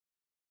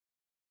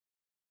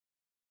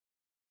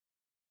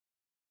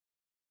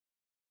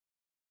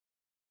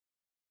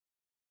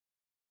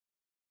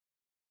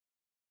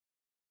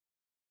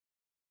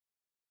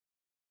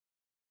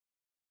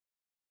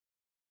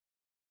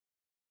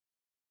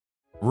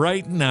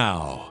right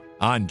now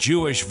on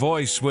Jewish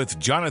Voice with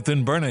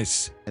Jonathan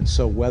Bernis. And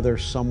so whether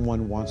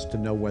someone wants to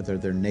know whether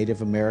they're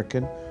Native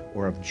American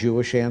or of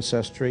Jewish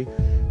ancestry,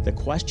 the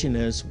question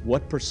is,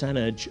 what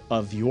percentage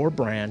of your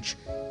branch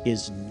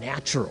is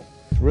natural?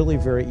 it's really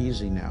very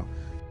easy now.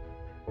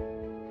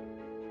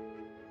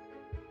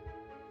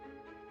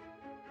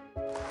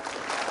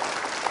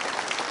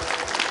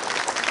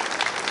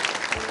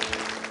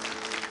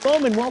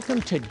 Hello and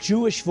welcome to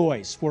Jewish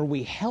Voice, where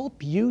we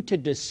help you to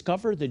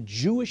discover the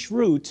Jewish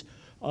roots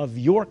of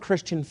your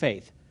Christian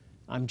faith.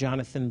 I'm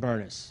Jonathan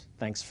Bernis.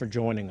 Thanks for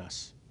joining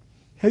us.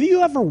 Have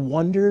you ever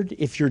wondered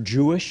if you're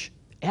Jewish?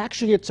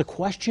 Actually, it's a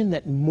question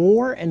that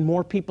more and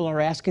more people are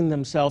asking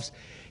themselves,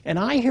 and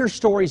I hear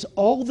stories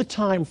all the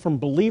time from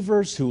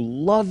believers who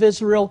love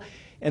Israel,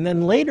 and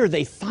then later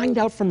they find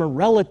out from a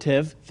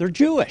relative they're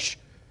Jewish.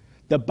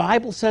 The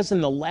Bible says in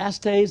the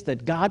last days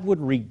that God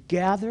would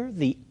regather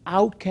the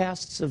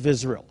outcasts of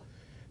Israel.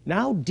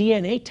 Now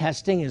DNA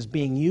testing is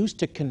being used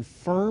to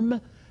confirm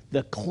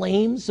the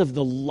claims of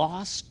the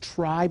lost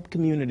tribe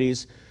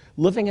communities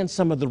living in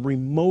some of the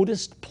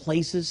remotest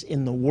places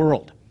in the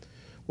world.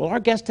 Well, our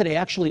guest today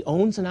actually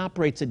owns and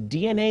operates a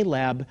DNA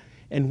lab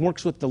and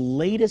works with the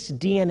latest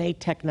DNA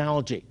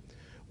technology.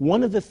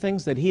 One of the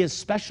things that he has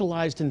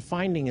specialized in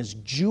finding is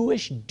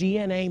Jewish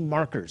DNA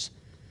markers.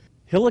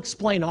 He'll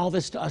explain all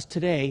this to us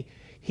today.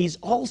 He's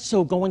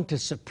also going to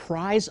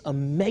surprise a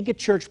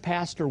megachurch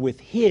pastor with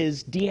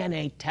his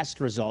DNA test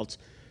results.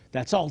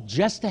 That's all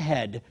just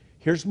ahead.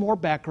 Here's more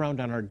background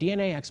on our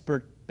DNA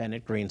expert,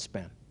 Bennett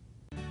Greenspan.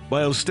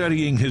 While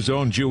studying his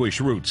own Jewish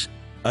roots,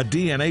 a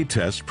DNA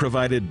test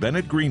provided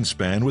Bennett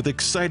Greenspan with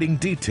exciting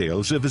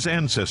details of his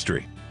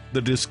ancestry.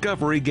 The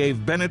discovery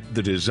gave Bennett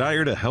the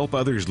desire to help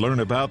others learn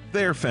about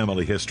their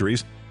family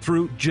histories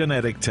through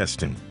genetic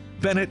testing.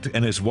 Bennett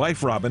and his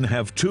wife Robin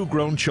have 2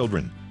 grown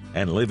children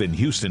and live in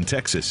Houston,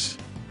 Texas.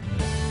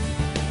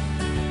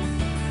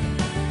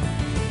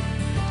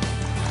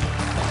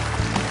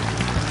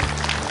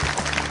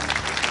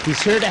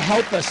 He's here to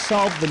help us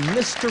solve the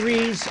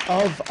mysteries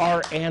of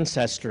our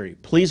ancestry.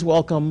 Please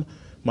welcome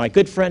my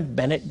good friend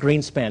Bennett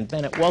Greenspan.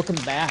 Bennett, welcome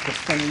back.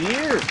 It's been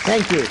years.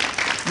 Thank you.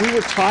 We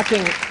were talking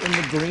in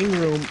the green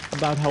room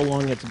about how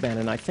long it's been,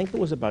 and I think it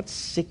was about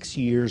 6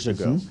 years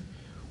ago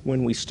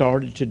when we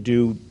started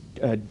to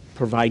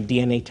provide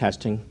DNA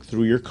testing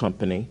through your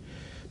company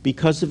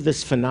because of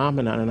this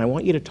phenomenon. And I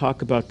want you to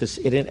talk about this,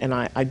 and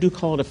I do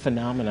call it a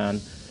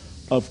phenomenon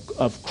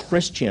of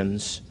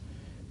Christians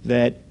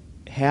that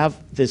have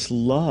this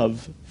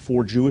love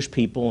for Jewish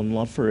people and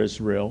love for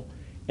Israel,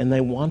 and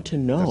they want to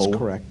know, That's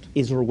correct.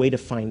 Is there a way to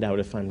find out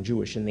if I'm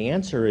Jewish? And the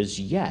answer is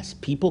yes.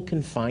 People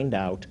can find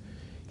out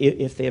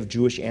if they have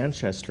Jewish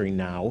ancestry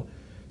now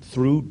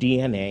through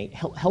DNA.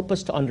 Help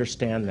us to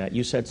understand that.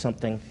 You said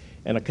something,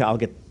 and I'll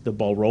get the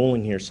ball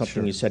rolling here,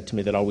 something you said to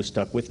me that always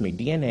stuck with me.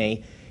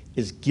 DNA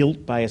is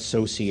guilt by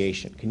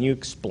association. Can you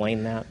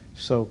explain that?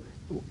 So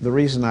the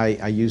reason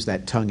I use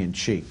that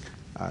tongue-in-cheek,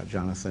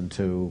 Jonathan,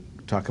 to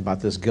talk about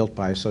this guilt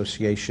by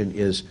association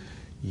is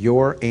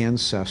your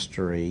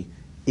ancestry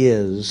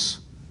is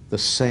the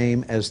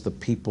same as the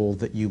people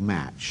that you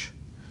match.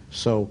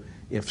 So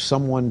if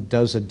someone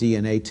does a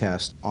DNA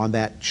test, on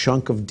that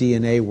chunk of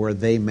DNA where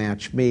they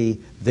match me,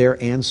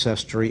 their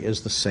ancestry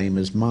is the same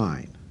as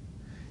mine.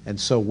 And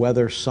so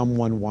whether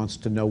someone wants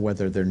to know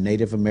whether they're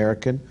Native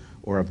American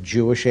or of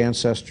Jewish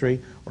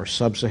ancestry or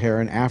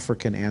sub-Saharan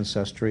African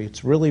ancestry,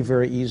 it's really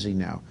very easy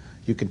now.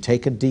 You can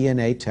take a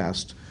DNA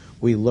test.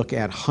 We look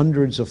at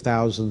hundreds of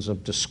thousands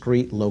of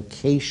discrete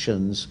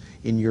locations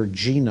in your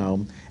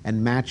genome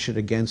and match it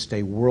against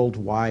a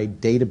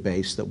worldwide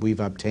database that we've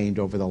obtained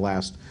over the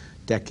last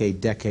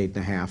decade and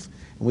a half.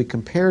 And we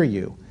compare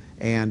you.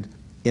 And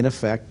in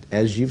effect,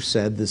 as you've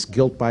said, this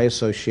guilt by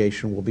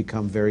association will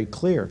become very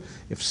clear.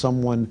 If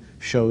someone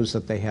shows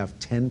that they have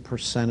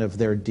 10% of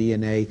their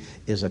DNA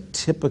is a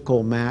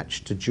typical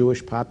match to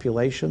Jewish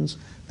populations,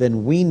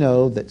 then we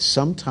know that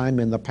sometime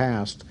in the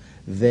past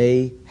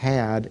they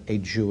had a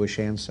Jewish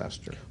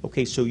ancestor.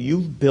 Okay, so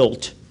you've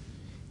built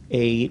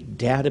a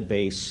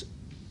database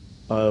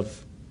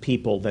of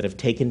people that have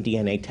taken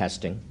DNA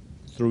testing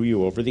through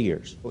you over the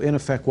years. In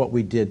effect, what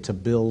we did to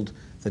build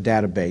the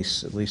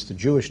database, at least the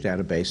Jewish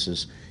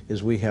databases,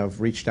 is we have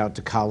reached out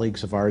to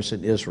colleagues of ours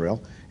in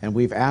Israel, and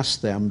we've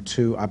asked them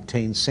to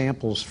obtain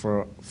samples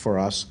for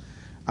us.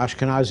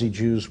 Ashkenazi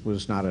Jews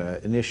was not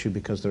an issue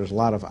because there's a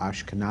lot of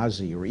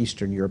Ashkenazi or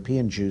Eastern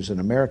European Jews in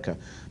America,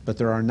 but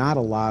there are not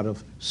a lot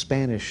of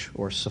Spanish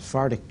or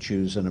Sephardic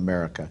Jews in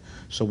America.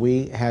 So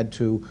we had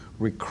to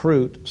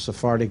recruit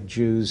Sephardic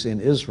Jews in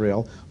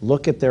Israel,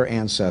 look at their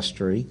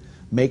ancestry,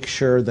 make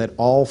sure that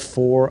all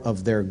 4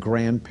 of their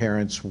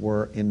grandparents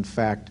were in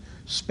fact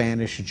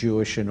Spanish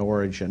Jewish in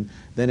origin.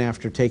 Then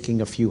after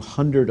taking a few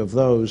hundred of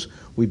those,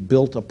 we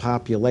built a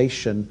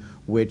population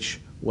which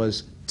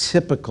was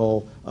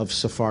typical of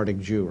Sephardic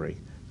Jewry.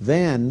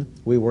 Then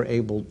we're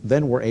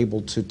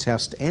able to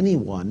test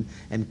anyone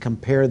and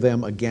compare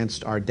them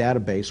against our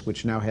database,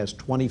 which now has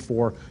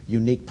 24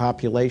 unique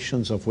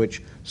populations, of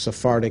which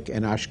Sephardic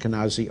and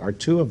Ashkenazi are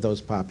two of those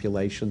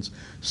populations,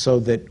 so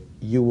that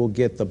you will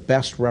get the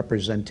best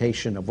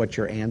representation of what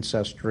your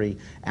ancestry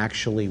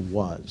actually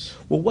was.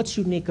 Well, what's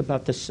unique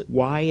about this?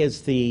 Why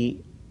is the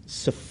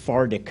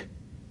Sephardic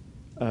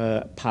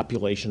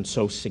population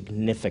so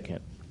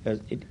significant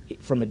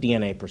from a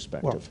DNA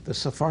perspective? Well, the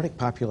Sephardic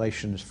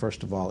population,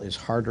 first of all, is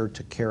harder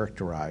to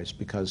characterize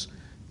because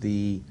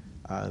the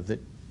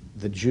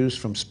Jews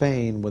from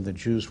Spain, when the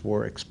Jews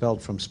were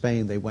expelled from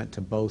Spain, they went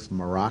to both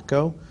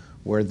Morocco,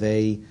 where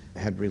they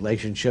had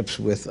relationships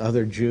with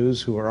other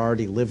Jews who were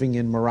already living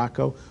in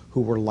Morocco,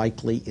 who were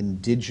likely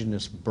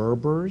indigenous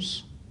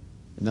Berbers.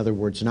 In other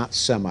words, not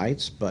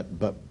Semites,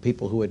 but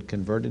people who had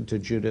converted to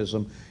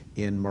Judaism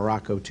in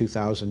Morocco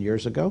 2,000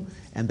 years ago.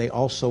 And they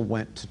also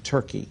went to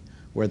Turkey,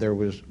 where there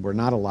were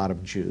not a lot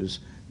of Jews.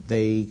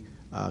 They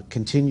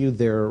continued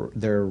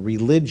their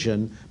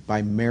religion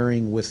by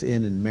marrying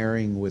within and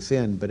marrying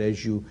within. But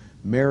as you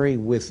marry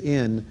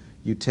within,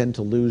 you tend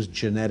to lose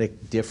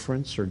genetic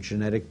difference or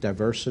genetic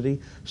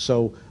diversity.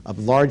 So a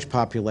large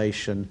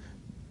population,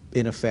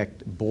 in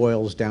effect,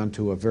 boils down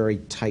to a very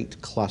tight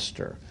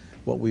cluster.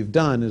 What we've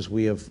done is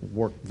we have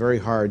worked very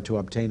hard to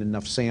obtain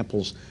enough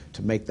samples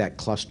to make that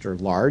cluster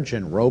large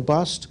and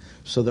robust,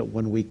 so that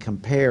when we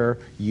compare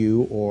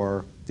you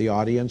or the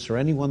audience or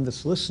anyone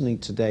that's listening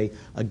today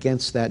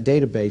against that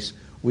database,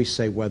 we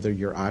say whether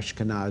you're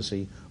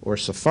Ashkenazi or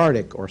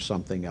Sephardic or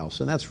something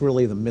else. And that's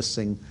really the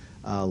missing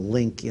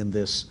link in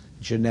this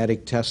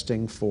genetic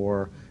testing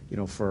for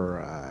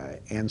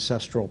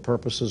ancestral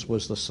purposes,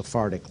 was the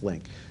Sephardic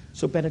link.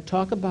 So Bennett,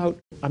 talk about,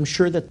 I'm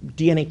sure that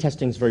DNA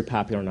testing is very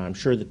popular now. I'm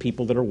sure the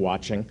people that are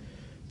watching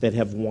that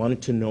have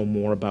wanted to know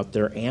more about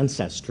their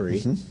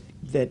ancestry,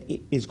 that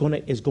is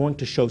going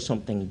to show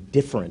something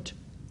different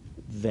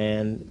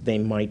than they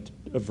might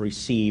have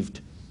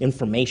received,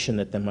 information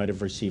that they might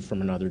have received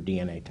from another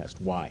DNA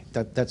test. Why?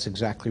 That's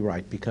exactly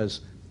right,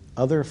 because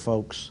other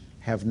folks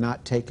have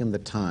not taken the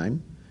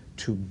time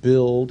to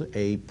build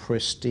a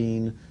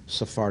pristine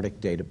Sephardic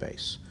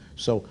database.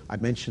 So I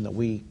mentioned that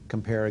we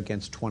compare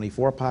against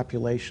 24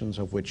 populations,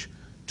 of which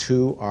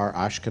 2 are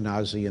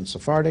Ashkenazi and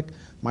Sephardic.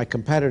 My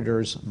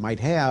competitors might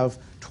have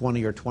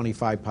 20 or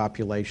 25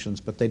 populations,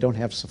 but they don't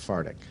have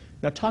Sephardic.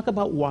 Now talk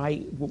about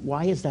why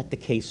is that the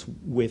case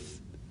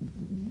with,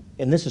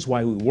 and this is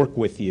why we work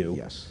with you.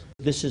 Yes.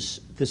 This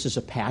is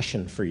a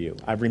passion for you.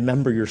 I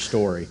remember your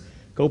story.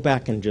 Go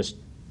back and just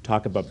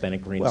talk about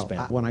Bennett Greenspan.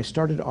 Well, when I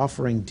started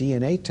offering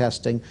DNA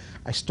testing,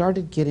 I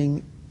started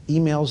getting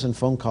emails and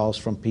phone calls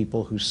from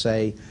people who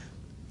say,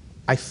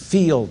 I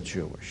feel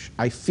Jewish.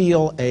 I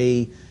feel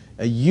a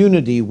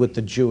unity with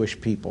the Jewish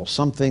people,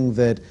 something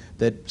that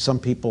some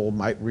people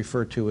might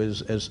refer to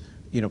as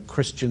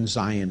Christian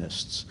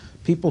Zionists.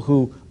 People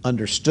who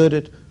understood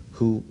it,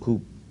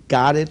 who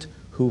got it,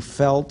 who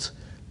felt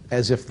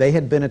as if they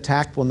had been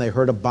attacked when they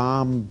heard a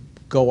bomb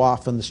go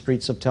off in the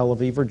streets of Tel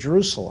Aviv or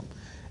Jerusalem.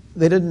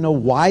 They didn't know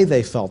why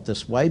they felt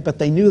this way, but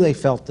they knew they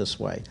felt this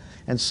way.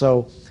 And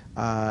so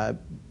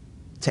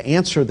to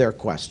answer their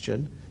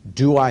question,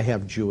 do I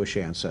have Jewish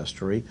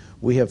ancestry,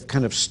 we have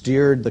kind of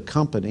steered the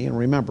company, and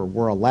remember,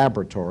 we're a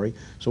laboratory,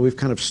 so we've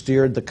kind of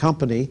steered the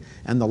company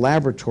and the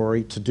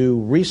laboratory to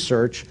do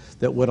research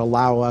that would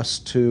allow us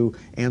to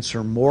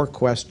answer more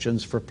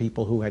questions for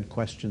people who had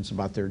questions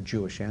about their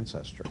Jewish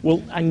ancestry.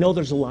 Well, I know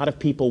there's a lot of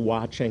people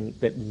watching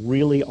that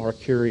really are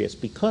curious,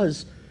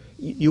 because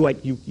you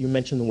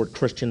mentioned the word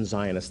Christian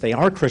Zionists. They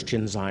are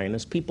Christian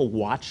Zionists. People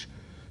watch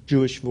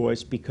Jewish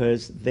Voice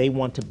because they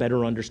want to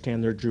better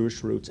understand their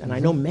Jewish roots. And I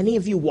know many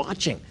of you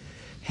watching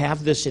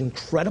have this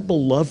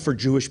incredible love for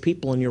Jewish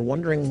people, and you're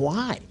wondering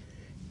why.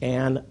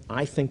 And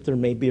I think there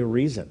may be a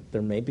reason.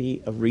 There may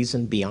be a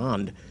reason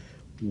beyond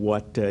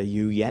what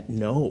you yet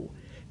know.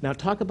 Now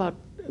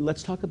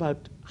let's talk about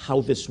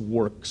how this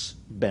works,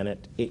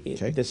 Bennett.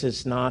 Okay. This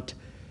is not,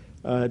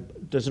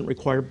 doesn't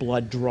require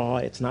blood draw.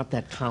 It's not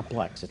that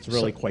complex. It's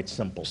really quite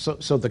simple.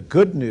 So the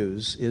good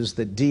news is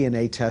that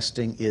DNA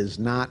testing is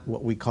not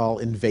what we call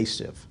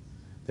invasive.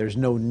 There's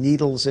no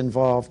needles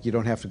involved. You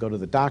don't have to go to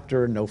the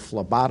doctor, no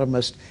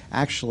phlebotomist.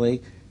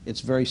 Actually,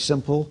 it's very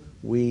simple.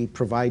 We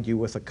provide you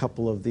with a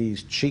couple of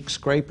these cheek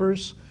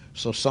scrapers.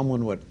 So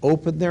someone would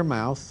open their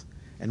mouth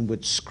and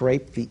would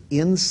scrape the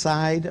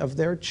inside of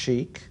their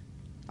cheek.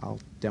 I'll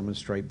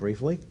demonstrate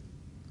briefly.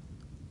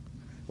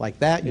 Like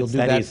that. You'll do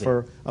that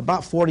for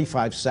about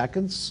 45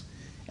 seconds.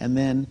 And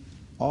then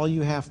all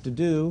you have to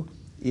do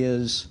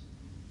is,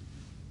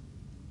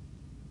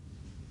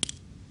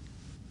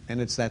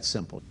 and it's that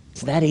simple.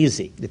 It's that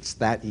easy. It's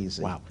that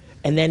easy. Wow.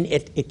 And then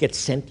it gets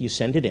sent, you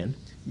send it in.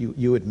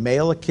 You would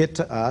mail a kit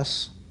to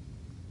us,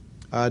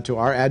 to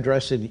our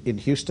address in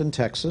Houston,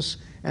 Texas,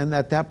 and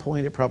at that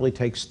point it probably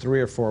takes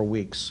 3 or 4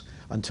 weeks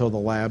until the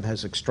lab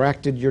has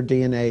extracted your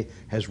DNA,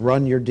 has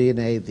run your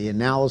DNA, the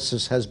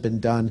analysis has been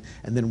done,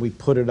 and then we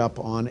put it up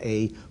on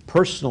a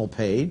personal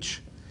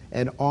page,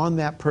 And on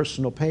that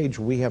personal page,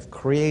 we have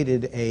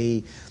created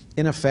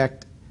in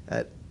effect,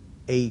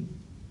 a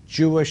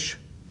Jewish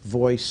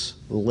Voice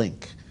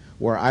link,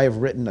 where I have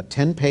written a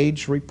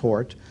 10-page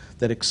report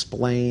that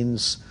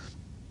explains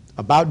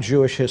about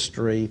Jewish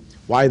history,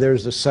 why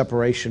there's a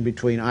separation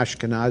between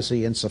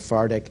Ashkenazi and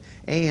Sephardic,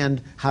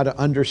 and how to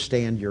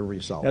understand your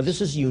results. Now,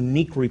 this is a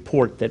unique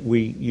report that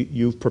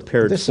you've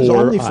prepared this for is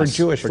only us, for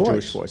Jewish Voice.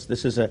 Jewish Voice.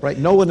 This is right.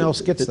 No one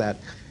else gets that.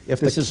 If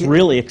this is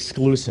really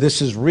exclusive.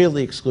 This is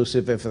really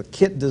exclusive. If a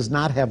kit does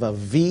not have a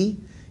V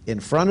in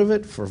front of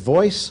it for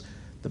voice,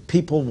 the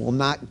people will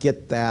not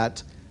get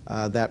that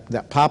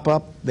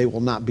pop-up. They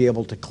will not be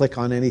able to click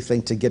on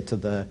anything to get to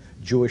the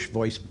Jewish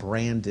Voice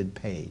branded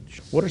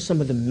page. What are some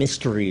of the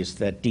mysteries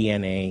that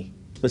DNA,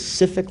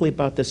 specifically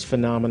about this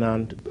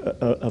phenomenon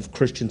of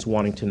Christians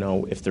wanting to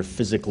know if they're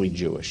physically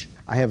Jewish?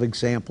 I have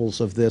examples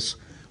of this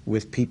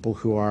with people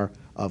who are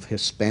of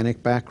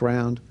Hispanic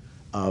background,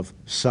 of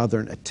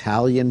Southern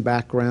Italian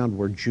background,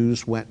 where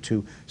Jews went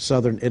to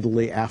Southern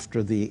Italy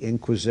after the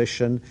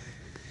Inquisition.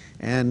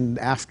 And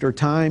after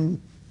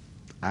time,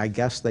 I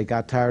guess they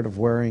got tired of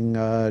wearing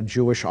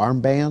Jewish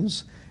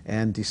armbands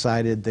and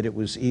decided that it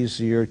was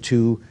easier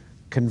to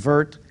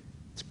convert.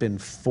 It's been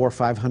 400 or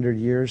 500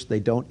 years. They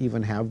don't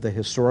even have the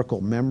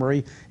historical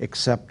memory,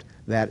 except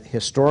that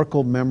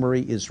historical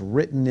memory is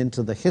written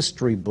into the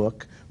history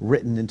book,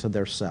 written into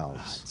their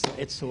cells.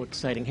 It's so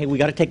exciting. Hey, we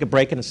got to take a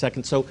break in a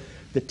second. So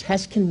the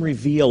test can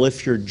reveal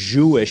if you're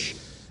Jewish.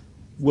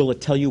 Will it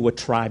tell you what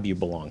tribe you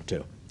belong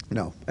to?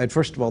 No. And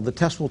first of all, the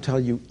test will tell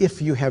you if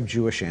you have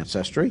Jewish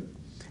ancestry.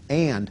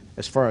 And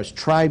as far as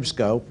tribes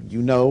go,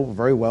 you know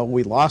very well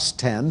we lost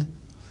 10.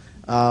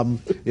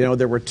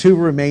 There were 2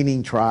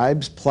 remaining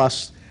tribes,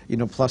 plus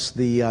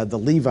the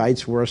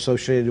Levites were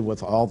associated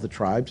with all the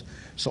tribes.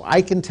 So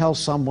I can tell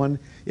someone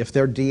if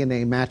their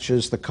DNA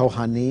matches the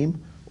Kohanim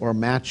or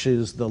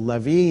matches the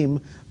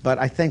Levim, but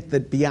I think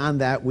that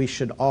beyond that, we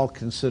should all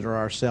consider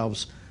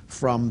ourselves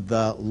from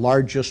the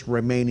largest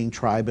remaining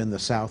tribe in the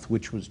south,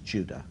 which was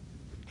Judah.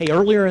 Hey,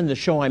 earlier in the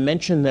show I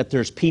mentioned that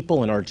there's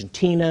people in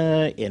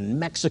Argentina, in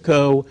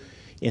Mexico,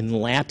 in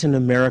Latin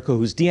America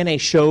whose DNA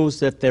shows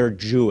that they're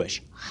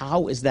Jewish.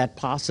 How is that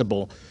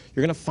possible?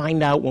 You're going to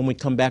find out when we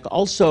come back.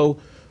 Also,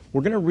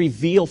 we're going to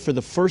reveal for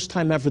the first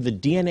time ever the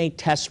DNA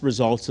test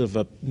results of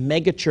a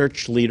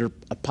megachurch leader,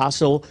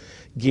 Apostle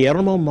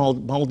Guillermo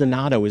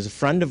Maldonado is a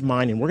friend of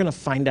mine, and we're going to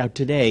find out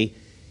today,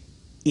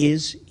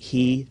 is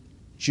he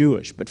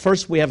Jewish? But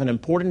first, we have an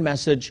important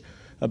message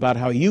about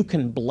how you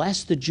can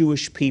bless the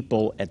Jewish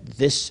people at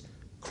this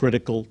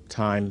critical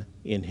time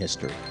in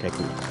history. Take a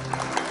look.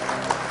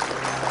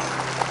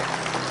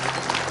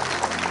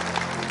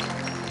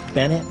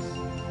 Bennett,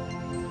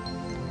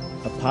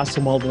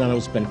 Apostle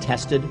Maldonado's been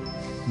tested.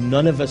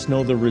 None of us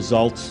know the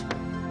results.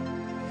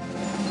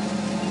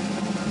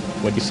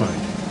 What'd you find?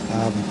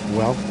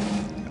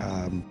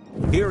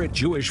 Here at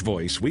Jewish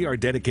Voice, we are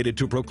dedicated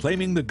to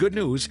proclaiming the good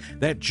news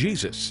that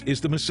Jesus is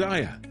the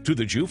Messiah, to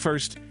the Jew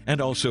first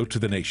and also to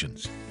the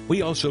nations.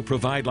 We also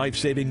provide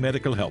life-saving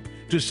medical help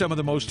to some of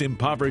the most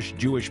impoverished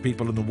Jewish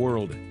people in the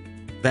world.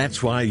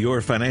 That's why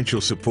your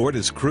financial support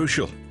is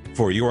crucial.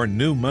 For your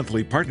new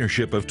monthly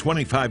partnership of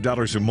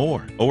 $25 or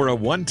more, or a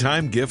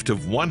one-time gift of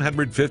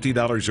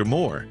 $150 or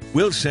more,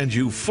 we'll send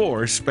you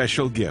 4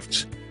 special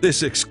gifts.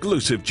 This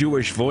exclusive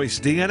Jewish Voice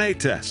DNA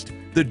test,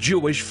 the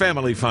Jewish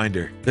Family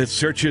Finder, that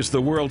searches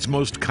the world's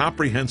most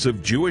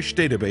comprehensive Jewish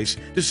database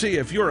to see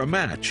if you're a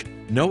match.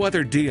 No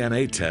other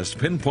DNA test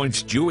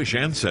pinpoints Jewish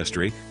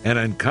ancestry and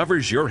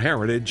uncovers your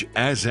heritage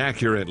as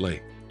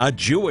accurately. A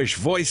Jewish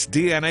Voice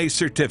DNA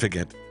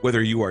certificate,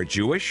 whether you are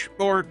Jewish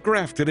or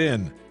grafted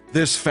in.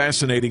 This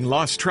fascinating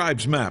Lost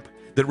Tribes map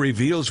that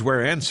reveals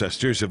where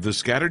ancestors of the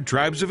scattered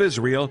tribes of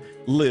Israel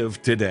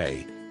live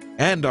today.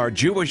 And our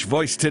Jewish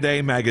Voice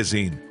Today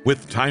magazine,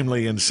 with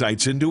timely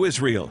insights into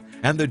Israel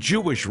and the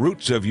Jewish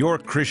roots of your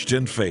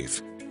Christian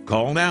faith.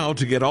 Call now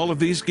to get all of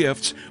these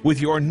gifts with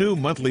your new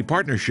monthly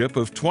partnership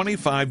of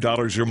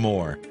 $25 or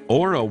more,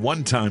 or a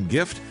one-time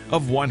gift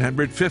of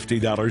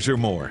 $150 or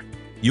more.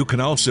 You can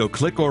also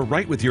click or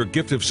write with your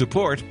gift of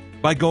support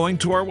by going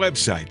to our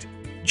website,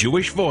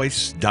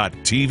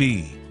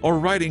 jewishvoice.tv, or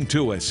writing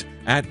to us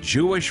at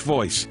Jewish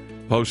Voice,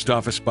 Post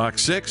Office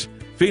Box 6,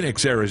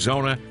 Phoenix,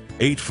 Arizona,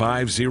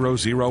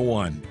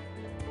 85001.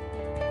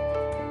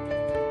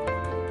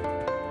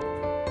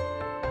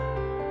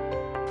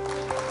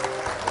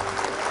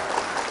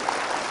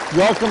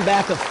 Welcome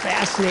back. A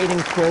fascinating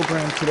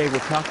program today. We're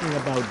talking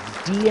about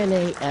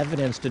DNA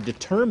evidence to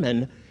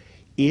determine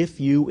if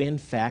you, in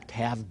fact,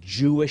 have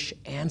Jewish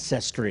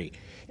ancestry.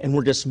 And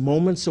we're just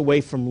moments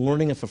away from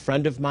learning if a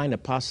friend of mine,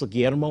 Apostle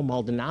Guillermo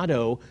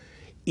Maldonado,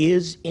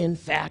 is, in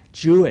fact,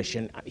 Jewish.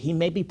 And he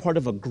may be part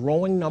of a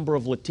growing number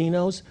of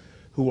Latinos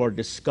who are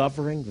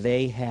discovering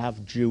they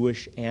have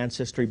Jewish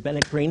ancestry.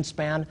 Bennett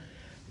Greenspan,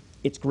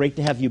 it's great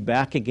to have you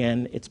back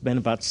again. It's been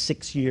about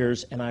 6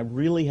 years, and I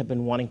really have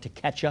been wanting to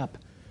catch up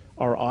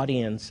our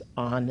audience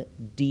on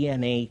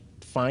DNA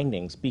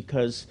findings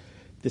because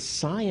the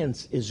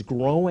science is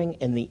growing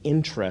and the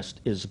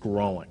interest is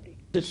growing.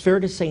 Is it fair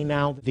to say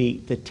now the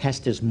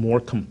test is more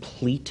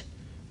complete,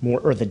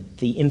 or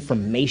the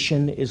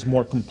information is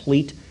more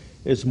complete,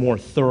 is more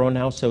thorough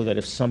now, so that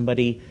if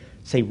somebody,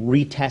 say,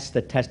 retests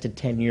that tested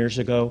 10 years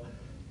ago,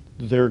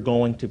 they're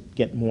going to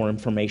get more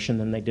information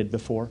than they did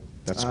before?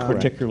 That's correct.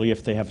 Particularly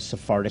if they have a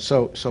Sephardic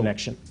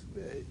connection.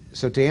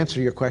 So to answer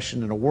your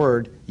question in a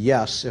word,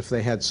 yes, if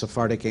they had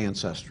Sephardic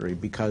ancestry,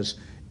 because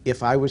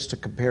if I was to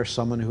compare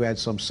someone who had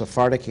some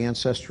Sephardic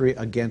ancestry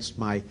against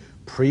my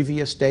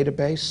previous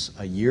database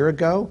a year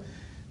ago,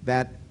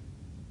 that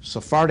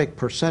Sephardic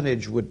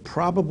percentage would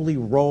probably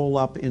roll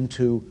up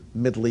into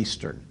Middle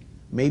Eastern,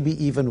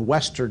 maybe even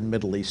Western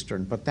Middle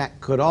Eastern, but that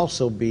could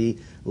also be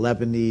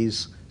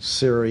Lebanese,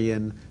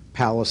 Syrian,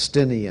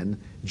 Palestinian,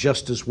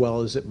 just as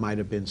well as it might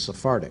have been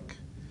Sephardic.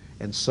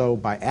 And so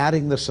by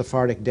adding the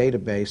Sephardic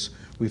database,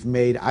 we've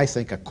made, I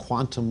think, a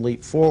quantum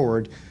leap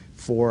forward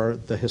for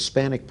the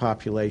Hispanic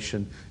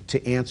population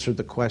to answer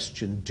the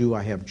question, do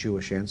I have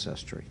Jewish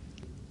ancestry?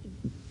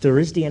 There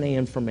is DNA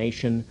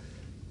information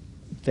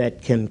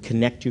that can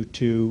connect you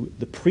to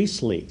the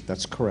priestly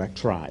That's correct.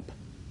 tribe.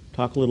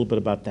 Talk a little bit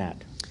about that.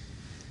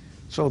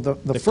 So the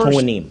first,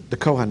 Kohanim. The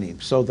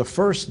Kohanim. So the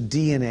first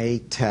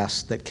DNA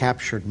test that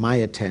captured my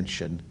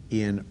attention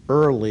in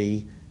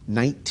early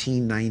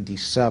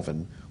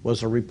 1997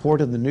 was a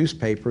report in the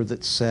newspaper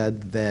that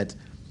said that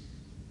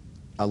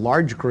a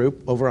large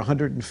group, over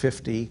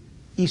 150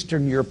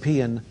 Eastern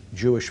European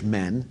Jewish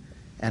men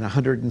and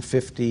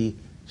 150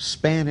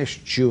 Spanish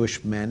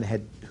Jewish men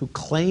who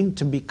claimed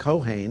to be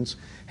Kohanes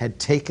had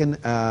taken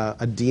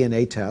a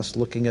DNA test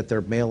looking at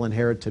their male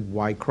inherited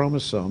Y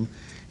chromosome,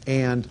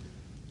 and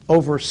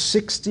over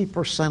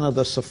 60% of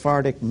the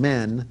Sephardic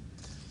men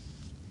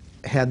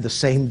had the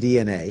same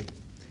DNA,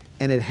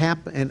 and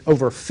and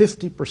over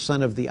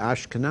 50% of the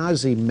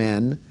Ashkenazi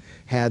men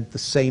had the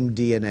same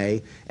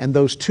DNA, and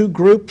those two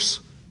groups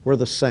were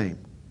the same.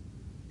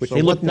 So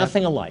they looked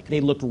nothing alike.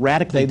 They looked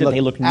radically different.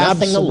 They looked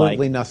nothing alike.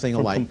 Absolutely nothing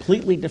alike. From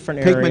completely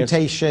different areas.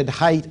 Pigmentation,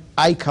 height,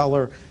 eye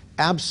color,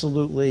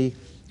 absolutely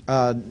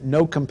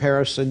no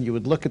comparison. You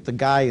would look at the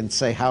guy and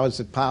say, how is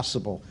it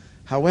possible?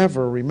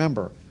 However,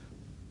 remember,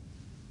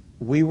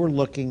 we were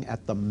looking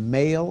at the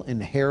male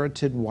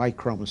inherited Y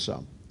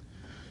chromosome.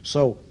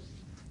 So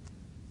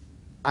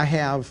I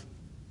have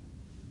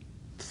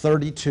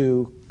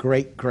 32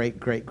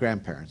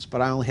 great-great-great-grandparents,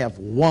 but I only have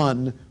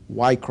one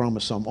Y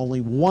chromosome.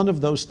 Only one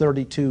of those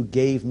 32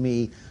 gave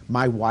me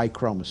my Y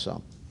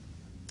chromosome.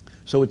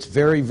 So it's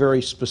very,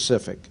 very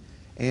specific.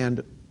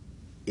 And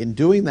in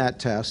doing that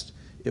test,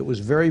 it was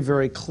very,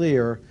 very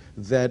clear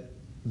that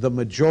the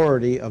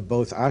majority of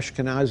both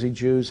Ashkenazi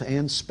Jews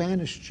and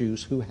Spanish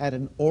Jews who had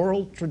an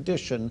oral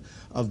tradition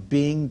of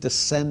being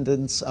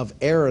descendants of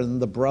Aaron,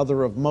 the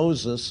brother of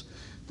Moses,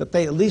 that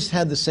they at least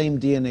had the same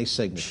DNA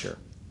signature.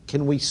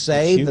 Can we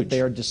say that they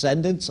are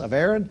descendants of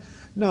Aaron?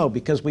 No,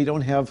 because we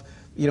don't have,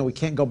 we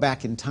can't go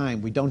back in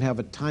time. We don't have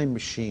a time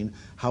machine.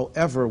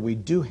 However, we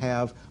do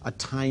have a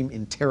time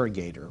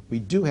interrogator. We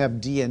do have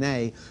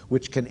DNA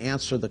which can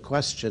answer the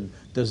question,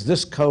 does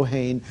this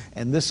Kohen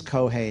and this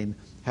Kohen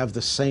have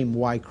the same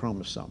Y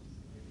chromosome?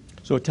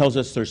 So it tells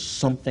us there's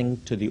something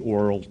to the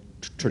oral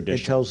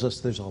tradition. It tells us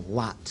there's a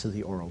lot to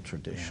the oral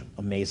tradition. Yeah,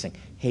 amazing.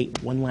 Hey,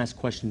 one last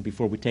question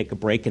before we take a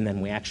break and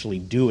then we actually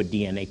do a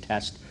DNA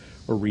test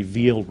or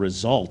reveal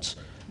results.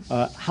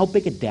 How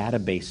big a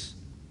database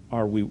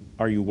are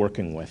you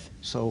working with?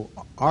 So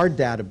our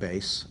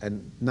database,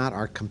 and not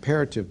our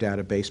comparative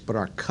database, but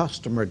our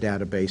customer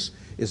database,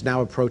 is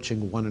now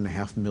approaching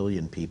 1.5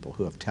 million people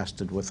who have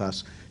tested with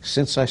us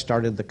since I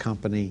started the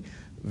company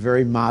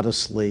very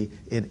modestly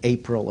in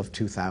April of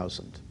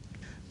 2000.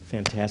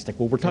 Fantastic.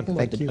 Well, we're talking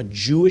about a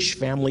Jewish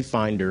Family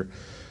Finder,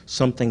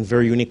 something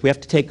very unique. We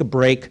have to take a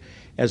break.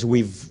 As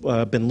we've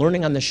been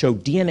learning on the show,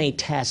 DNA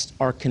tests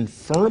are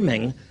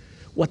confirming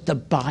what the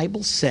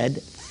Bible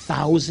said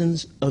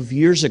thousands of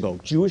years ago.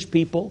 Jewish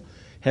people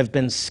have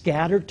been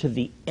scattered to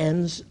the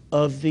ends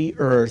of the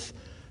earth,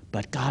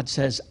 but God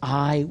says,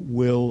 I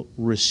will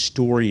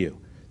restore you.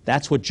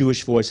 That's what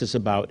Jewish Voice is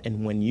about.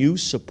 And when you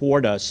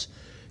support us,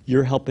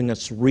 you're helping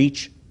us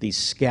reach these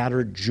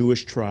scattered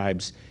Jewish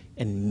tribes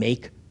and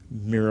make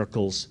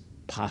miracles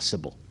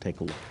possible.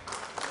 Take a look.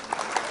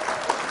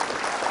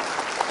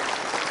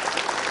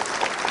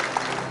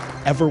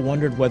 Ever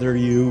wondered whether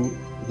you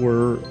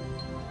were,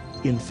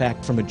 in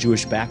fact, from a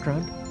Jewish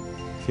background?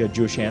 If you had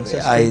Jewish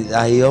ancestry?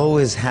 I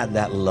always had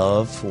that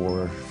love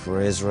for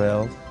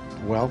Israel.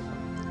 Well,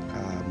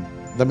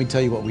 let me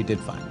tell you what we did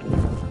find.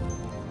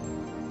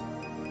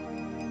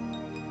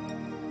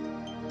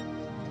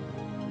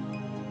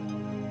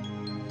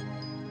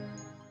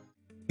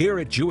 Here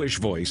at Jewish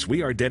Voice,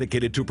 we are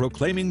dedicated to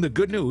proclaiming the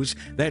good news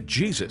that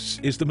Jesus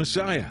is the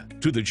Messiah,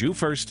 to the Jew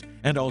first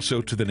and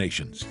also to the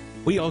nations.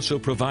 We also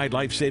provide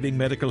life-saving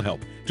medical help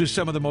to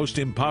some of the most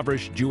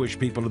impoverished Jewish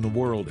people in the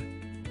world.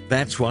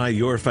 That's why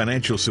your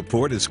financial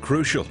support is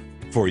crucial.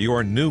 For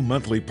your new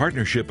monthly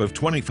partnership of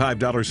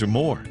 $25 or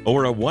more,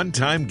 or a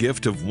one-time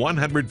gift of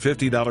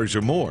 $150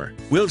 or more,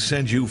 we'll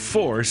send you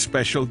 4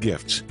 special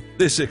gifts.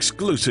 This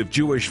exclusive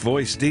Jewish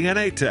Voice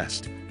DNA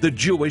test, the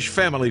Jewish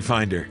Family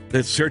Finder,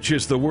 that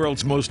searches the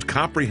world's most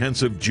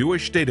comprehensive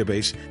Jewish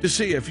database to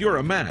see if you're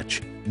a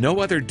match.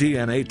 No other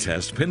DNA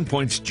test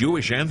pinpoints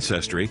Jewish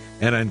ancestry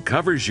and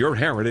uncovers your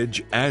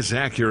heritage as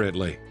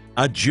accurately.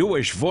 A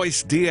Jewish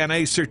Voice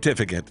DNA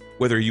certificate,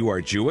 whether you are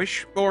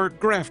Jewish or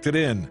grafted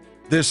in.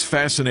 This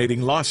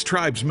fascinating Lost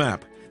Tribes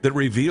map that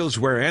reveals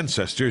where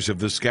ancestors of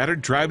the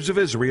scattered tribes of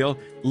Israel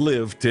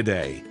live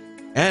today.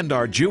 And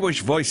our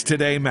Jewish Voice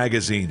Today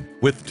magazine,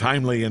 with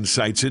timely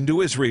insights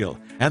into Israel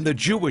and the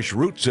Jewish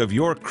roots of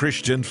your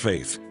Christian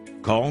faith.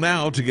 Call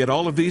now to get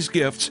all of these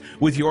gifts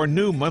with your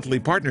new monthly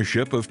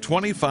partnership of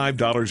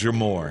 $25 or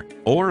more,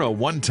 or a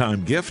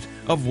one-time gift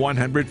of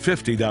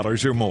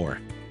 $150 or more.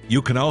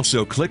 You can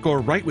also click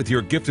or write with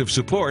your gift of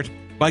support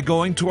by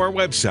going to our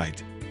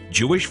website,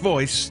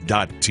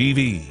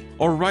 jewishvoice.tv,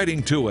 or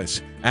writing to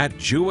us at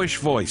Jewish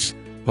Voice,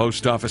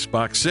 Post Office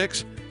Box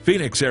 6,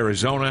 Phoenix,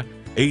 Arizona,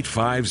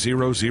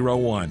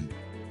 85001.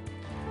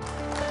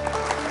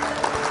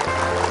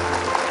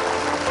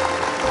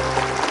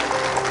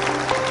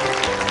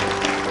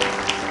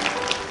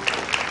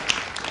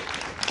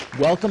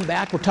 Welcome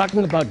back. We're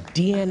talking about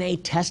DNA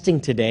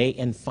testing today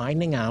and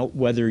finding out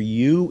whether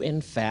you,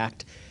 in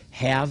fact,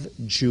 have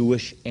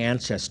Jewish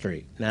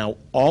ancestry. Now,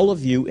 all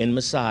of you in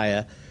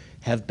Messiah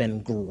have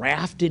been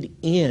grafted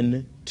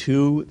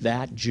into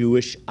that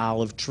Jewish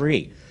olive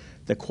tree.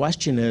 The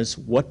question is,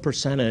 what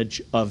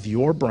percentage of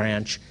your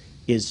branch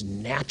is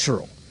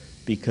natural?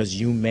 Because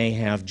you may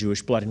have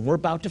Jewish blood. And we're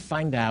about to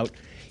find out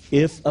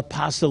if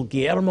Apostle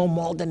Guillermo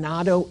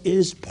Maldonado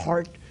is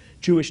part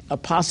Jewish.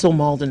 Apostle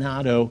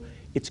Maldonado,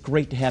 it's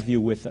great to have you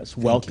with us.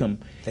 Welcome.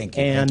 Thank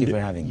you. And Thank you for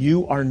having me.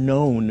 you are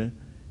known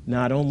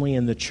not only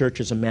in the church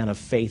as a man of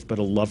faith, but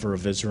a lover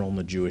of Israel and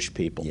the Jewish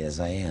people. Yes,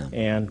 I am.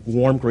 And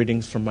warm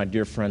greetings from my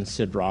dear friend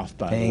Sid Roth,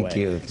 by the way. Thank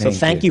you. So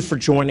thank you for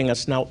joining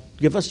us. Now,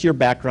 give us your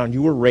background.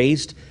 You were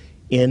raised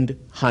in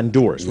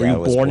Honduras. Were Yeah, I you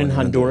was born in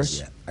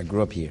Honduras? Yeah, I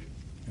grew up here.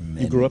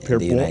 You grew up here, in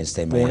the United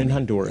States, born in Miami.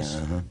 Honduras.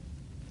 Yeah,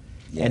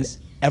 And yes.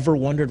 ever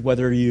wondered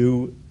whether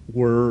you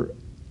were,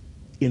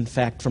 in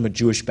fact, from a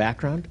Jewish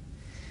background?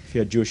 If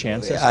you had Jewish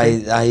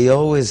ancestry? I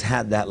always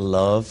had that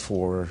love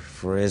for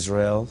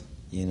Israel,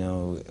 you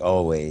know,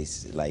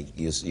 always, like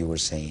you were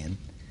saying.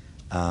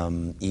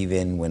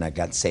 Even when I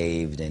got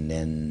saved and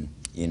then,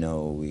 you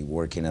know, we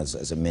working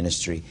as a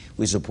ministry,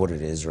 we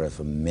supported Israel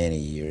for many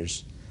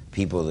years.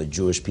 People, the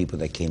Jewish people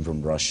that came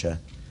from Russia,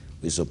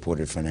 we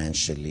supported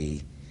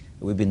financially.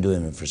 We've been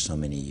doing it for so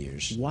many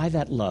years. Why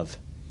that love?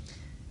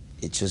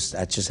 I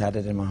just had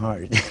it in my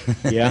heart.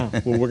 Yeah,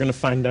 well, we're going to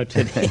find out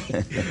today.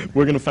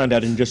 We're going to find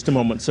out in just a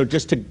moment. So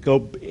just to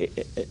go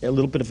a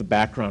little bit of a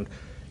background,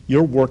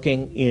 you're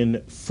working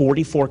in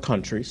 44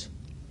 countries,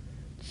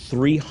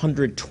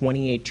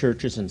 328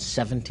 churches, and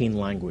 17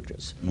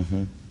 languages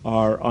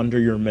are under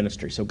your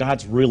ministry. So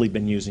God's really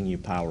been using you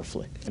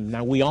powerfully. And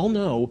now we all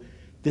know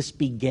this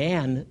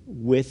began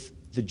with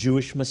the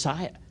Jewish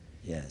Messiah.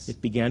 Yes. It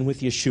began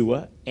with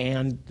Yeshua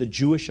and the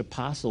Jewish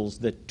apostles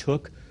that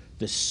took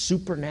the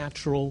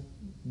supernatural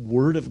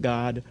Word of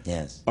God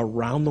Yes.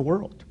 around the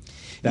world.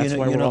 That's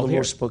why you we're know, all the here.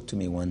 Lord spoke to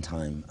me one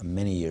time,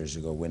 many years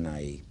ago, when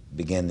I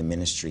began the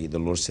ministry. The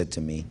Lord said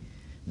to me,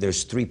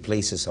 there's 3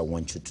 places I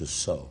want you to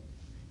sow.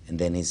 And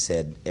then he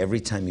said, every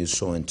time you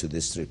sow into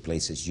these 3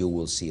 places, you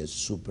will see a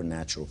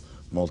supernatural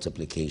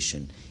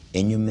multiplication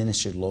in your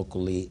ministry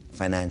locally,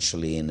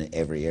 financially, in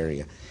every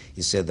area.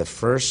 He said the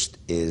first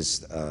is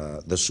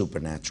the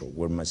supernatural.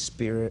 Where my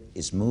spirit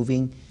is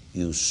moving,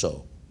 you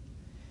sow.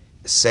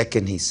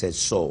 Second, he said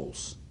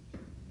souls.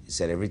 He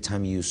said every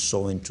time you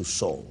sow into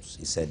souls,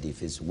 he said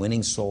if it's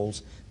winning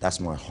souls, that's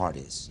where my heart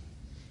is.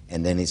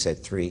 And then he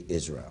said 3,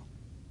 Israel.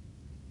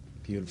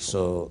 Beautiful.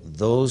 So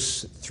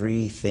those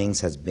 3 things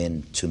has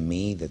been to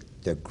me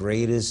the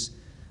greatest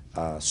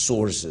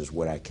sources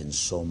where I can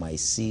sow my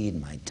seed,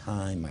 my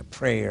time, my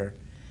prayer.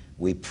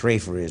 We pray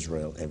for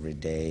Israel every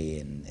day,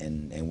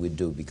 and we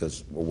do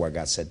because of what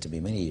God said to me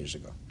many years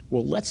ago.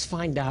 Well, let's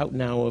find out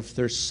now if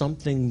there's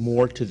something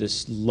more to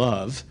this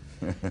love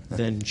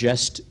than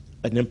just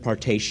an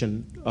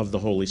impartation of the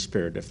Holy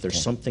Spirit, if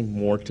there's something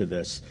more to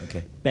this.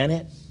 Okay.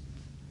 Bennett,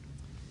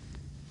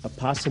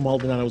 Apostle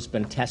Maldonado's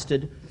been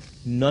tested.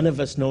 None of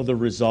us know the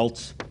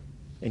results,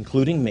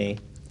 including me,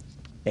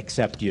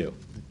 except you.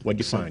 What'd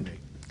you find?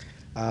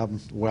 Let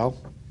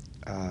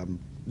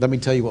me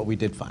tell you what we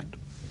did find.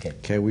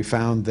 Okay. We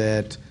found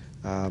that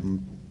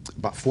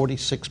about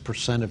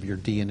 46% of your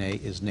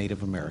DNA is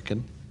Native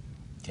American.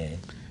 Okay.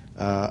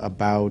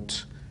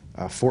 About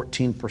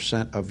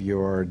 14% of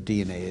your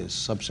DNA is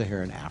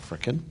Sub-Saharan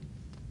African.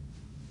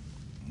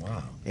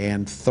 Wow.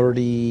 And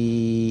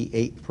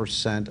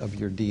 38% of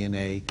your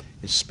DNA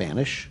is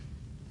Spanish,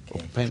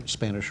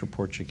 Spanish or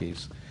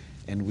Portuguese.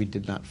 And we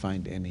did not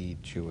find any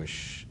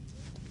Jewish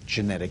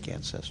genetic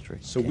ancestry.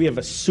 So we have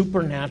a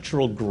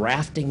supernatural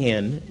grafting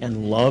in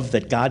and love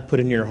that God put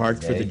in your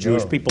heart for There the you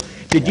Jewish go. people.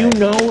 Did you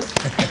know?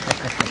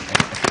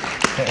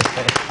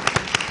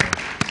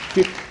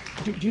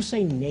 Did you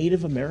say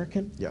Native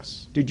American?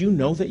 Yes. Did you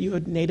know that you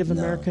had Native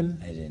No,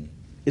 American I didn't.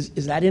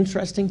 Is that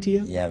interesting to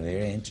you? Yeah,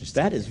 very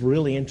interesting. That is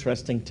really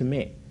interesting to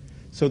me.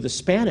 So the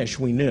Spanish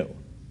we knew,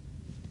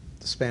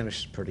 The Spanish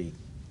is pretty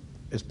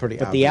but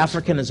the obvious.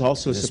 African is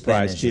also a The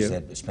surprise Spanish, to is you.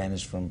 that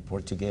Spanish from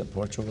Portugal?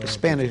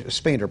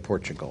 Spain or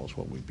Portugal is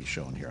what we'd be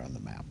showing here on the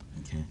map.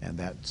 Okay. And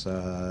that's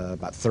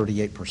about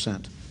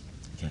 38%.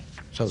 Okay.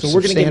 So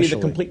we're going to give you the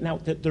substantially. complete. Now,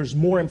 there's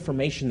more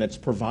information that's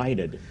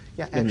provided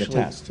Yeah, in actually, the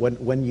test.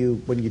 when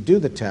you do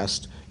the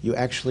test, you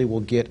actually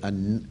will get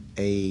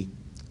a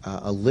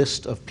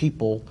list of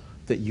people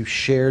that you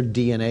shared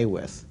DNA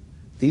with.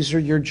 These are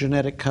your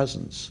genetic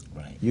cousins.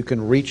 Right. You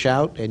can reach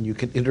out and you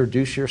can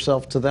introduce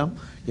yourself to them.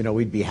 You know,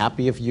 we'd be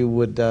happy if you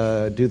would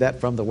do that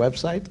from the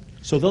website.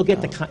 So they'll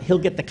get he'll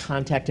get the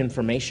contact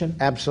information.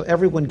 Absolutely,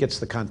 everyone gets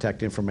the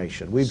contact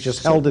information. We've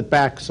just held it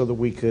back so that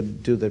we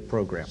could do the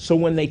program. So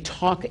when they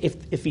talk,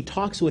 if he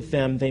talks with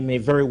them, they may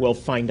very well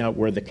find out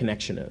where the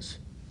connection is.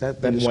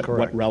 That and is what,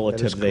 correct. What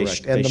relative That is they,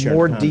 correct. they And the share in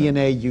more common.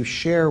 DNA you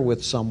share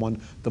with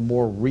someone, the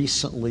more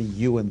recently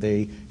you and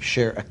they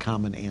share a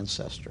common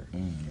ancestor.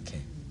 Okay.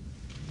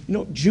 You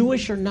know,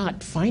 Jewish or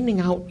not,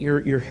 finding out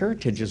your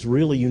heritage is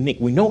really unique.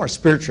 We know our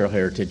spiritual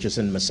heritage is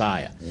in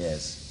Messiah.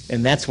 Yes.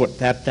 And that's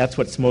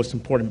what's most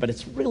important. But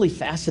it's really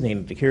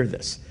fascinating to hear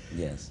this.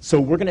 Yes. So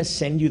we're going to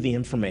send you the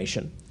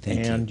information,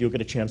 Thank and you'll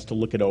get a chance to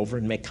look it over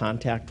and make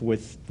contact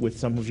with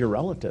some of your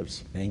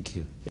relatives. Thank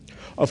you.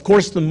 Of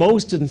course, the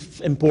most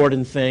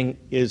important thing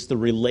is the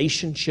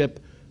relationship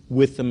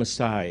with the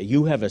Messiah.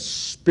 You have a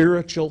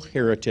spiritual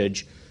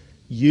heritage.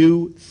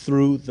 You,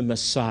 through the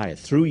Messiah,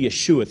 through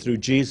Yeshua, through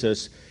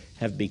Jesus,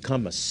 have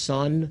become a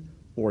son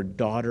or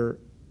daughter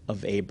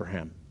of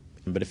Abraham.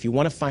 But if you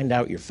want to find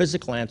out your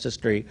physical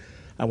ancestry,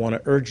 I want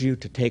to urge you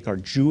to take our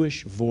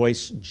Jewish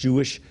Voice,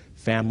 Jewish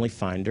Family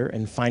Finder,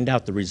 and find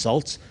out. The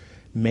results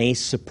may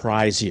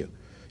surprise you.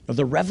 Now,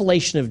 the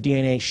revelation of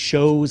DNA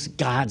shows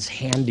God's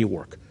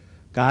handiwork.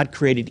 God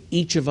created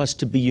each of us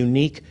to be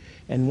unique,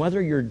 and whether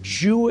you're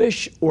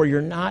Jewish or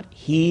you're not,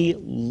 He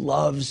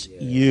loves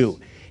you,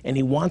 and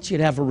He wants you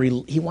to have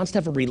He wants to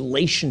have a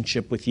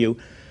relationship with you.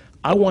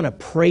 I want to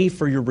pray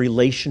for your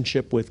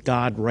relationship with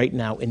God right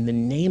now in the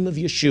name of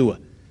Yeshua.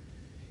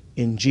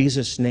 In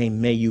Jesus' name,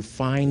 may you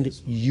find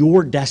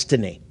your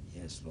destiny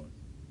Yes, Lord.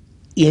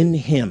 in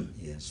Him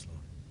Yes, Lord.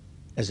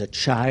 as a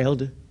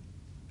child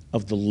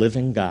of the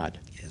living God.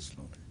 Yes,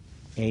 Lord.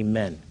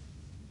 Amen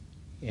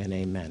and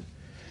amen.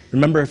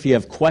 Remember, if you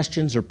have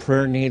questions or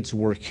prayer needs,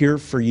 we're here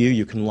for you.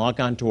 You can log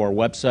on to our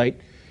website.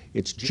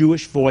 It's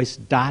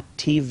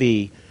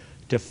jewishvoice.tv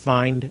to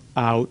find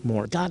out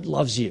more. God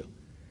loves you,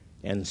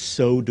 and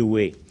so do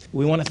we.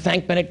 We want to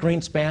thank Bennett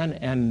Greenspan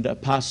and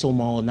Apostle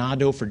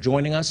Maldonado for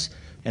joining us.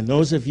 And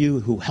those of you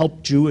who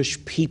help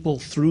Jewish people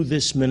through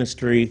this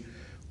ministry,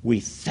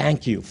 we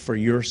thank you for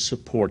your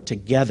support.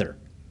 Together,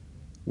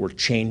 we're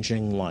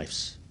changing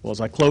lives. Well, as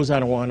I close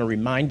out, I want to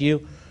remind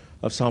you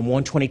of Psalm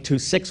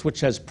 122:6, which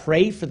says,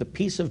 "Pray for the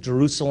peace of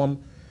Jerusalem.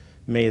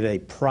 May they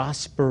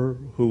prosper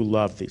who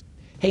love thee."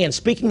 Hey, and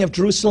speaking of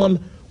Jerusalem,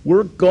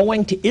 we're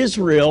going to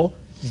Israel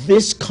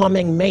this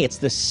coming May. It's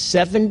the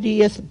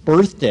 70th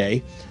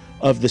birthday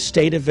of the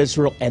state of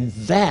Israel, and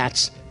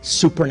that's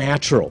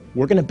supernatural.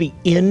 We're going to be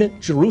in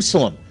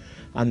Jerusalem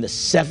on the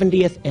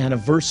 70th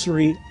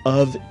anniversary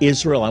of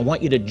Israel. I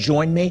want you to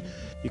join me.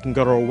 You can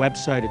go to our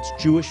website. It's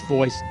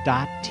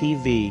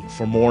jewishvoice.tv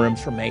for more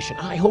information.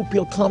 I hope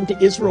you'll come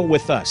to Israel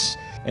with us.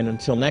 And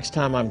until next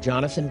time, I'm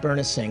Jonathan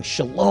Bernis saying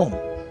shalom.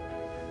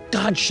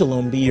 God's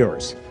shalom be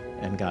yours,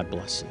 and God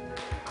bless you.